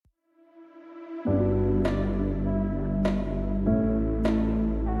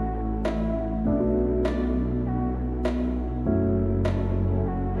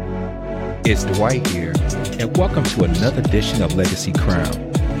It's Dwight here, and welcome to another edition of Legacy Crown.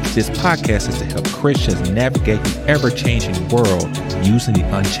 This podcast is to help Christians navigate the ever-changing world using the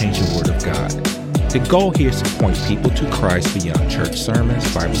unchanging Word of God. The goal here is to point people to Christ beyond church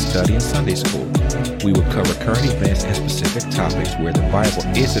sermons, Bible study, and Sunday school. We will cover current events and specific topics where the Bible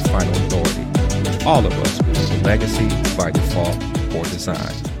is the final authority. All of us will leave a legacy by default or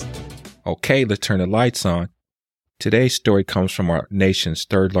design. Okay, let's turn the lights on. Today's story comes from our nation's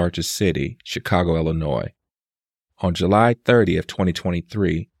third largest city, Chicago, Illinois. On July 30th,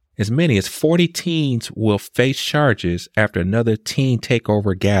 2023, as many as 40 teens will face charges after another teen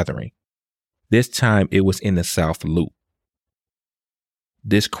takeover gathering. This time it was in the South Loop.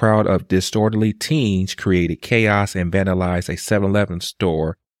 This crowd of disorderly teens created chaos and vandalized a 7-Eleven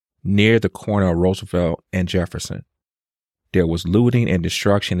store near the corner of Roosevelt and Jefferson. There was looting and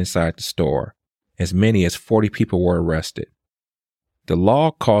destruction inside the store. As many as 40 people were arrested. The law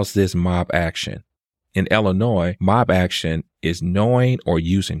calls this mob action. In Illinois, mob action is knowing or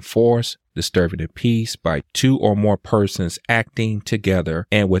using force, disturbing the peace by two or more persons acting together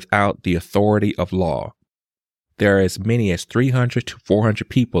and without the authority of law. There are as many as 300 to 400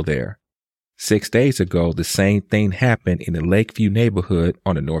 people there. 6 days ago, the same thing happened in the Lakeview neighborhood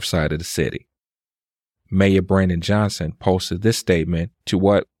on the north side of the city. Mayor Brandon Johnson posted this statement to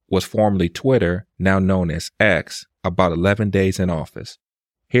what was formerly Twitter, now known as X, about 11 days in office.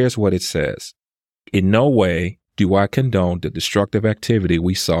 Here's what it says. In no way do I condone the destructive activity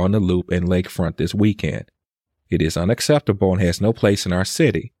we saw in the Loop and Lakefront this weekend. It is unacceptable and has no place in our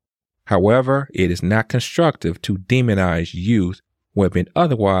city. However, it is not constructive to demonize youth who have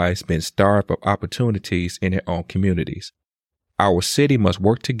otherwise been starved of opportunities in their own communities. Our city must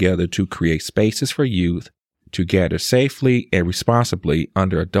work together to create spaces for youth to gather safely and responsibly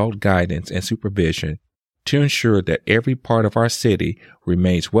under adult guidance and supervision to ensure that every part of our city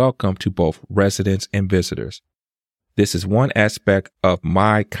remains welcome to both residents and visitors. This is one aspect of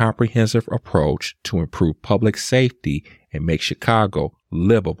my comprehensive approach to improve public safety and make Chicago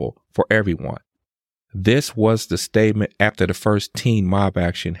livable for everyone. This was the statement after the first teen mob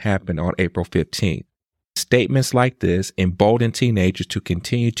action happened on April 15th. Statements like this embolden teenagers to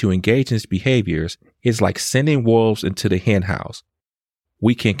continue to engage in these behaviors is like sending wolves into the henhouse.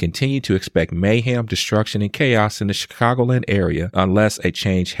 We can continue to expect mayhem, destruction, and chaos in the Chicagoland area unless a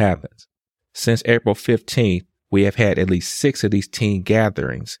change happens. Since April 15th, we have had at least 6 of these teen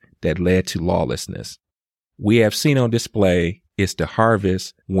gatherings that led to lawlessness. We have seen on display is the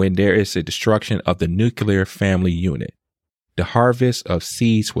harvest when there is a destruction of the nuclear family unit. The harvest of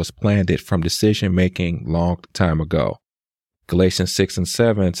seeds was planted from decision-making long time ago. Galatians 6 and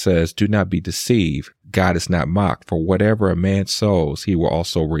 7 says, "Do not be deceived. God is not mocked, for whatever a man sows, he will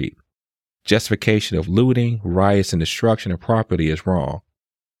also reap." Justification of looting, riots, and destruction of property is wrong.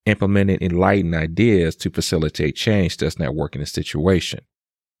 Implementing enlightened ideas to facilitate change does not work in this situation.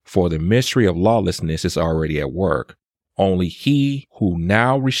 For the mystery of lawlessness is already at work. Only he who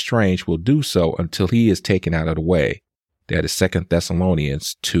now restrains will do so until he is taken out of the way. That is 2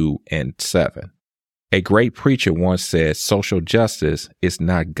 Thessalonians 2 and 7. A great preacher once said, social justice is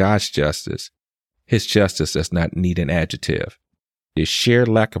not God's justice. His justice does not need an adjective. The sheer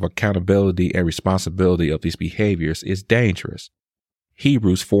lack of accountability and responsibility of these behaviors is dangerous.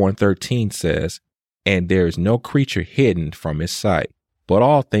 Hebrews 4 and 13 says, "And there is no creature hidden from his sight, but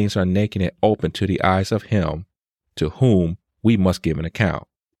all things are naked and open to the eyes of him to whom we must give an account."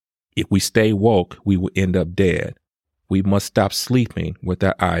 If we stay woke, we will end up dead. We must stop sleeping with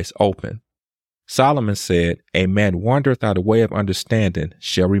our eyes open. Solomon said, "A man wandereth out a way of understanding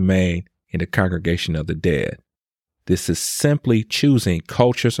shall remain in the congregation of the dead." This is simply choosing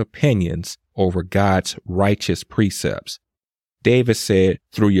culture's opinions over God's righteous precepts. David said,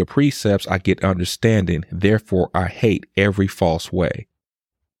 "Through your precepts I get understanding, therefore I hate every false way."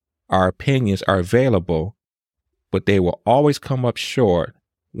 Our opinions are available, but they will always come up short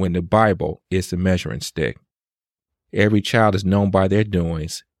when the Bible is the measuring stick. Every child is known by their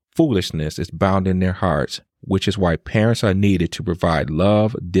doings. Foolishness is bound in their hearts, which is why parents are needed to provide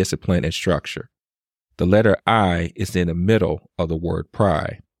love, discipline, and structure. The letter I is in the middle of the word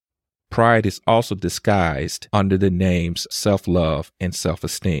pride. Pride is also disguised under the names self-love and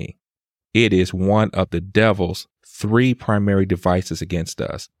self-esteem. It is one of the devil's 3 primary devices against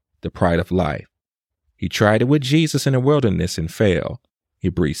us, the pride of life. He tried it with Jesus in the wilderness and failed. He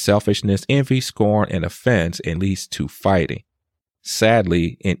breeds selfishness, envy, scorn, and offense and leads to fighting.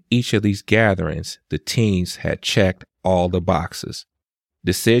 Sadly, in each of these gatherings, the teens had checked all the boxes.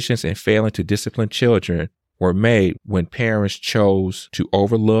 Decisions in failing to discipline children were made when parents chose to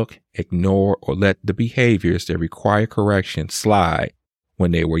overlook, ignore, or let the behaviors that require correction slide when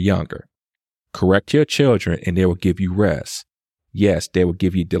they were younger. Correct your children and they will give you rest. Yes, they will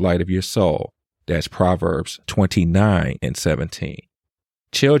give you delight of your soul. That's Proverbs 29:17.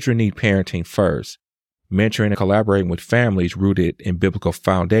 Children need parenting first. Mentoring and collaborating with families rooted in biblical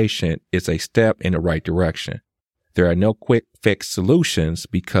foundation is a step in the right direction. There are no quick fix solutions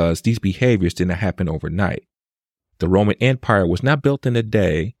because these behaviors did not happen overnight. The Roman Empire was not built in a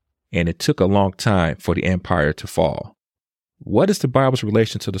day, and it took a long time for the empire to fall. What is the Bible's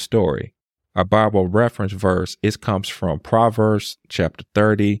relation to the story? Our Bible reference verse comes from Proverbs chapter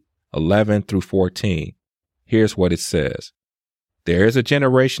 30, 11 through 14. Here's what it says. There is a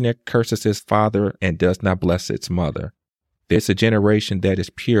generation that curses its father and does not bless its mother. There's a generation that is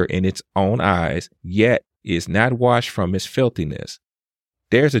pure in its own eyes, yet is not washed from its filthiness.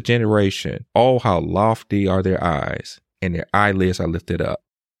 There's a generation, oh, how lofty are their eyes, and their eyelids are lifted up.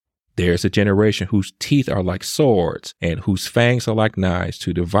 There's a generation whose teeth are like swords, and whose fangs are like knives,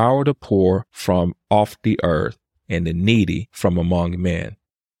 to devour the poor from off the earth, and the needy from among men.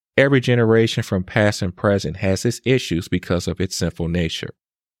 Every generation from past and present has its issues because of its sinful nature.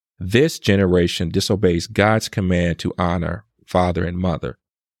 This generation disobeys God's command to honor father and mother.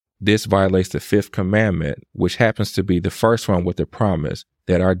 This violates the fifth commandment, which happens to be the first one with the promise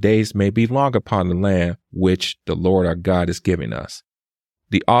that our days may be long upon the land which the Lord our God is giving us.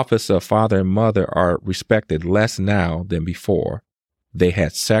 The office of father and mother are respected less now than before. They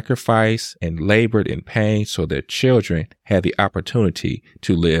had sacrificed and labored in pain so their children had the opportunity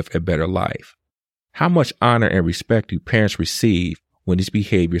to live a better life. How much honor and respect do parents receive when these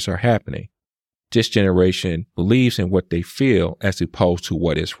behaviors are happening? This generation believes in what they feel as opposed to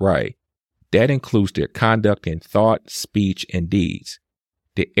what is right. That includes their conduct in thought, speech, and deeds.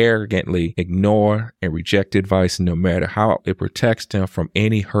 They arrogantly ignore and reject advice no matter how it protects them from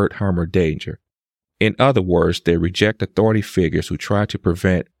any hurt, harm, or danger. In other words, they reject authority figures who try to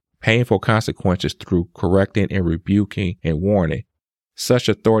prevent painful consequences through correcting and rebuking and warning. Such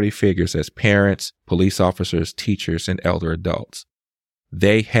authority figures as parents, police officers, teachers, and elder adults.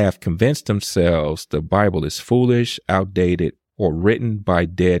 They have convinced themselves the Bible is foolish, outdated, or written by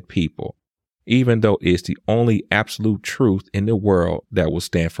dead people, even though it's the only absolute truth in the world that will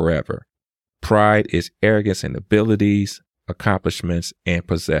stand forever. Pride is arrogance in abilities, accomplishments, and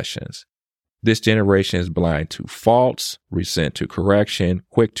possessions. This generation is blind to faults, resent to correction,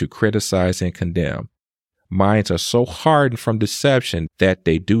 quick to criticize and condemn. Minds are so hardened from deception that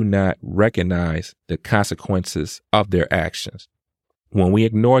they do not recognize the consequences of their actions. When we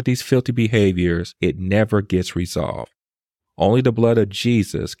ignore these filthy behaviors, it never gets resolved. Only the blood of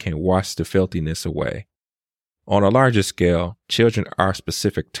Jesus can wash the filthiness away. On a larger scale, children are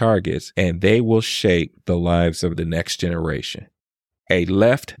specific targets, and they will shape the lives of the next generation. A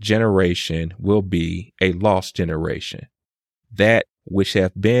left generation will be a lost generation. That which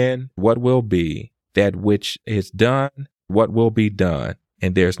hath been, what will be, that which is done, what will be done,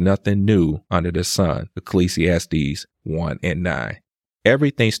 and there's nothing new under the sun. Ecclesiastes 1:9.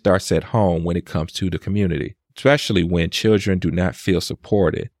 Everything starts at home when it comes to the community, especially when children do not feel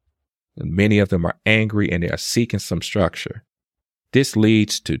supported. And many of them are angry and they are seeking some structure. This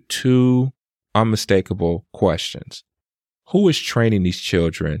leads to two unmistakable questions. Who is training these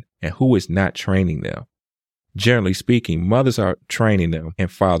children and who is not training them? Generally speaking, mothers are training them and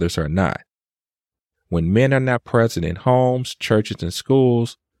fathers are not. When men are not present in homes, churches, and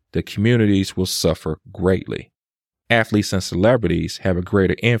schools, the communities will suffer greatly. Athletes and celebrities have a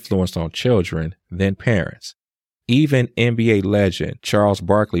greater influence on children than parents. Even NBA legend Charles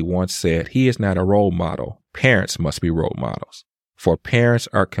Barkley once said he is not a role model. Parents must be role models. For parents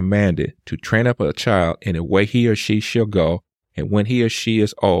are commanded to train up a child in a way he or she shall go, and when he or she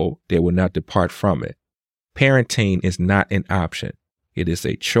is old, they will not depart from it. Parenting is not an option. It is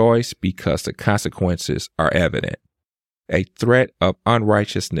a choice because the consequences are evident. A threat of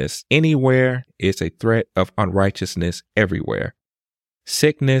unrighteousness anywhere is a threat of unrighteousness everywhere.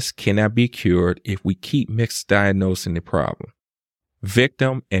 Sickness cannot be cured if we keep misdiagnosing the problem.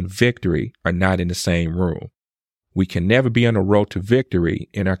 Victim and victory are not in the same room. We can never be on the road to victory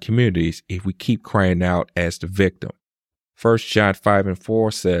in our communities if we keep crying out as the victim. 1 John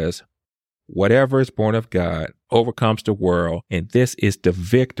 5:4 says, "Whatever is born of God overcomes the world, and this is the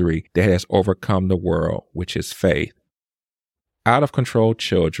victory that has overcome the world, which is faith." Out-of-control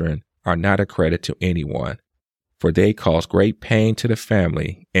children are not a credit to anyone, for they cause great pain to the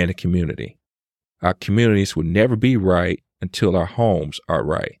family and the community. Our communities will never be right until our homes are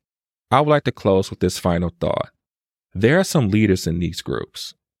right. I would like to close with this final thought. There are some leaders in these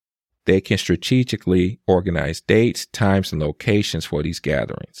groups. They can strategically organize dates, times, and locations for these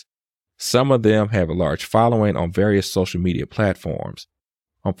gatherings. Some of them have a large following on various social media platforms.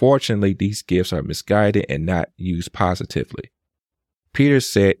 Unfortunately, these gifts are misguided and not used positively. Peter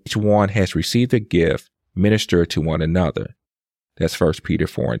said each one has received a gift, minister to one another. That's 1 Peter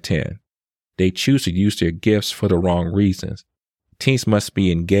 4:10. They choose to use their gifts for the wrong reasons. Teens must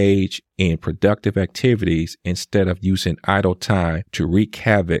be engaged in productive activities instead of using idle time to wreak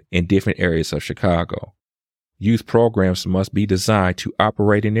havoc in different areas of Chicago. Youth programs must be designed to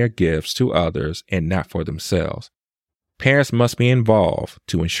operate in their gifts to others and not for themselves. Parents must be involved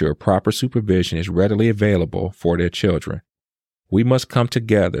to ensure proper supervision is readily available for their children. We must come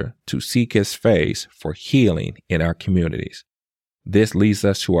together to seek His face for healing in our communities. This leads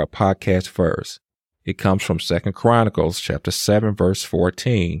us to our podcast verse. It comes from 2 Chronicles chapter 7, verse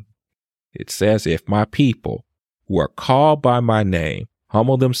 14. It says, "If my people who are called by my name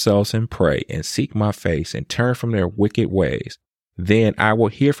humble themselves and pray and seek my face and turn from their wicked ways, then I will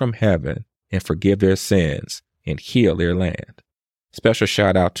hear from heaven and forgive their sins and heal their land." Special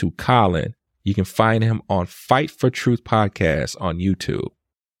shout out to Colin. You can find him on Fight for Truth podcast on YouTube.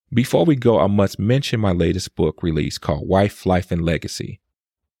 Before we go, I must mention my latest book release called Wife, Life, and Legacy.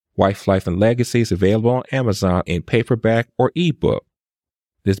 Wife, Life, and Legacy is available on Amazon in paperback or ebook.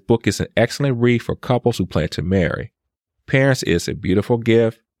 This book is an excellent read for couples who plan to marry. Parents, is a beautiful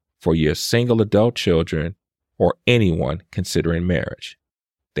gift for your single adult children or anyone considering marriage.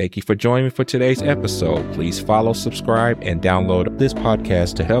 Thank you for joining me for today's episode. Please follow, subscribe, and download this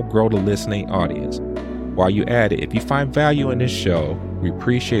podcast to help grow the listening audience. While you're at it, if you find value in this show, we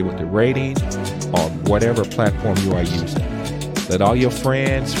appreciate with the rating on whatever platform you are using. Let all your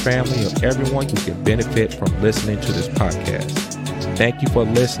friends, family, or everyone who can benefit from listening to this podcast. Thank you for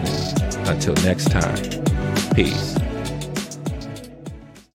listening. Until next time, peace.